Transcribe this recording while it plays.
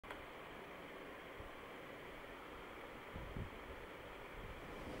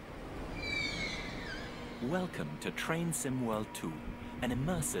Welcome to Train Sim World 2, an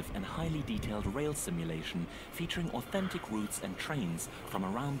immersive and highly detailed rail simulation featuring authentic routes and trains from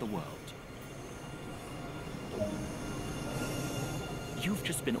around the world. You've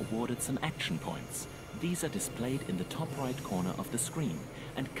just been awarded some action points. These are displayed in the top right corner of the screen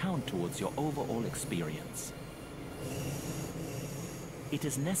and count towards your overall experience. It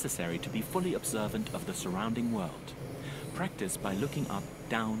is necessary to be fully observant of the surrounding world. Practice by looking up,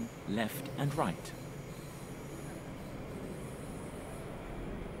 down, left and right.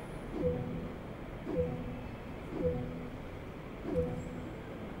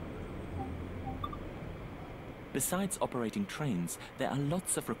 Besides operating trains, there are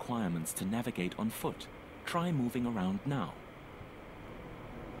lots of requirements to navigate on foot. Try moving around now.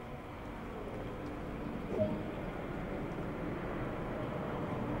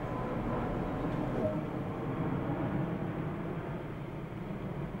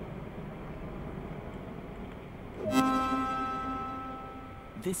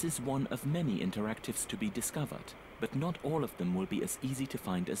 This is one of many interactives to be discovered, but not all of them will be as easy to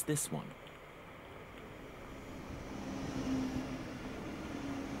find as this one.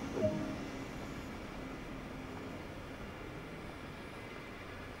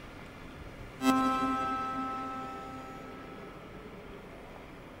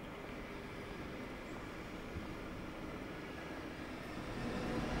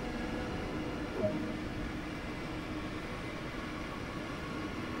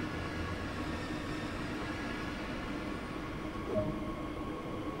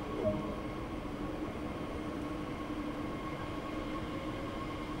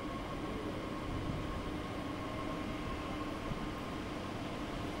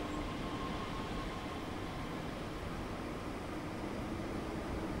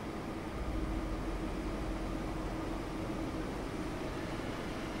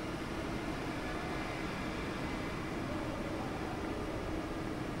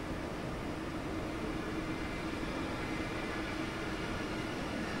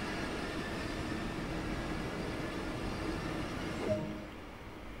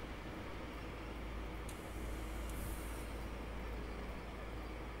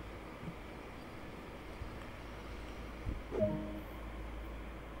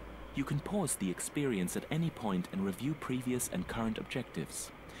 You can pause the experience at any point and review previous and current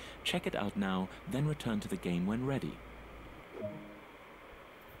objectives. Check it out now, then return to the game when ready.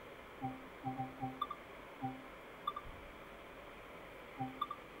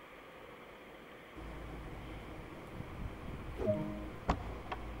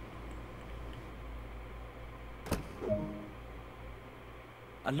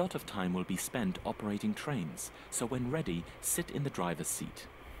 A lot of time will be spent operating trains, so when ready, sit in the driver's seat.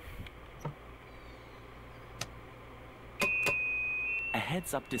 A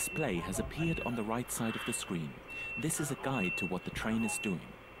heads-up display has appeared on the right side of the screen. This is a guide to what the train is doing.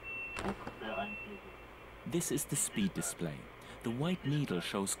 This is the speed display. The white needle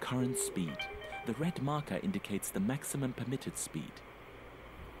shows current speed. The red marker indicates the maximum permitted speed.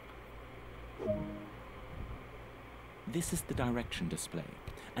 This is the direction display.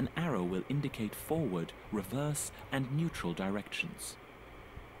 An arrow will indicate forward, reverse, and neutral directions.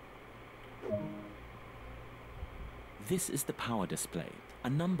 This is the power display. A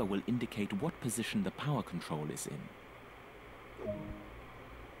number will indicate what position the power control is in.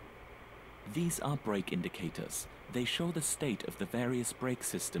 These are brake indicators. They show the state of the various brake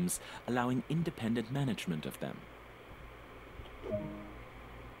systems, allowing independent management of them.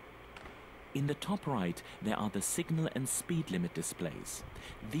 In the top right, there are the signal and speed limit displays.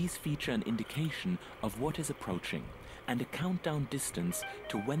 These feature an indication of what is approaching and a countdown distance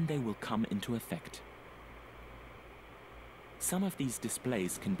to when they will come into effect. Some of these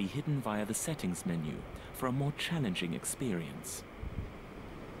displays can be hidden via the settings menu for a more challenging experience.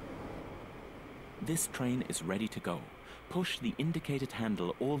 This train is ready to go. Push the indicated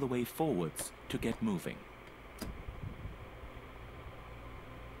handle all the way forwards to get moving.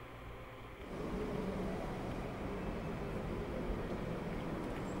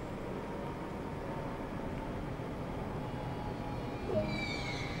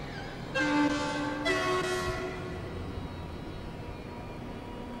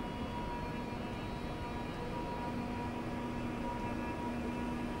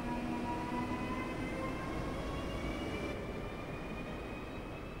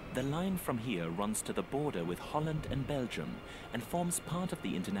 The line from here runs to the border with Holland and Belgium and forms part of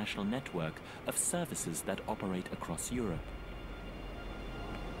the international network of services that operate across Europe.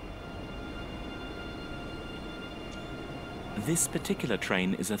 This particular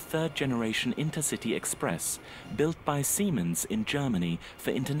train is a third-generation intercity express built by Siemens in Germany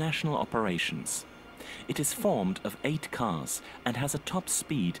for international operations. It is formed of 8 cars and has a top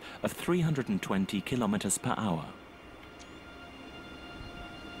speed of 320 kilometers per hour.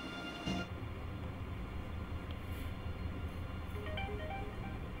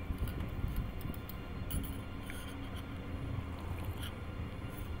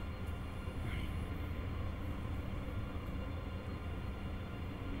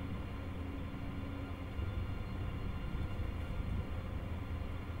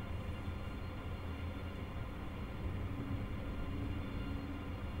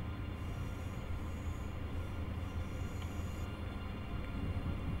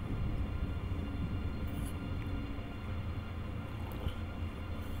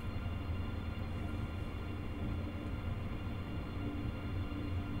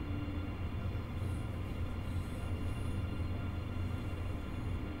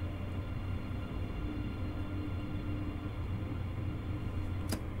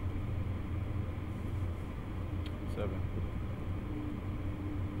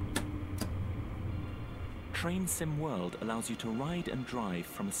 Train Sim World allows you to ride and drive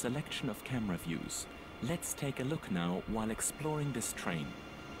from a selection of camera views. Let's take a look now while exploring this train.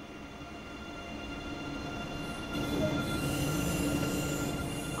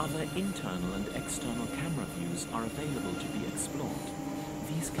 Other internal and external camera views are available to be explored.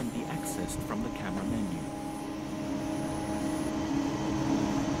 These can be accessed from the camera menu.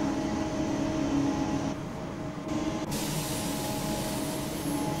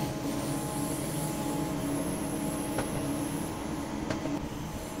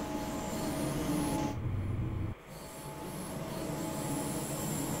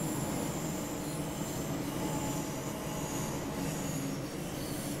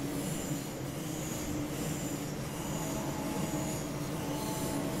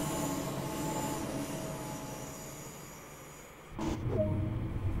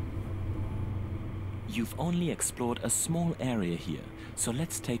 You've only explored a small area here, so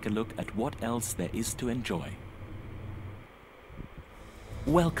let's take a look at what else there is to enjoy.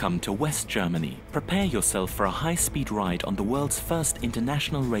 Welcome to West Germany. Prepare yourself for a high-speed ride on the world's first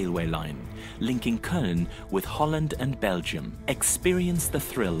international railway line, linking Köln with Holland and Belgium. Experience the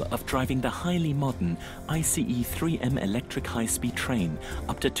thrill of driving the highly modern ICE 3M electric high-speed train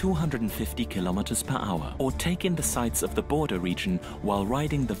up to 250 kilometers per hour, or take in the sights of the border region while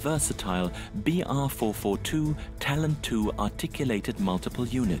riding the versatile BR442 Talent 2 articulated multiple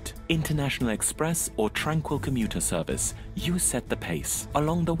unit. International Express or Tranquil commuter service, you set the pace.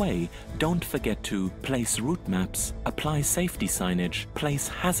 Along the way, don't forget to place route maps, apply safety signage, place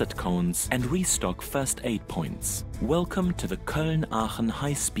hazard cones, and restock first aid points. Welcome to the Köln-Aachen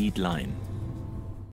high-speed line.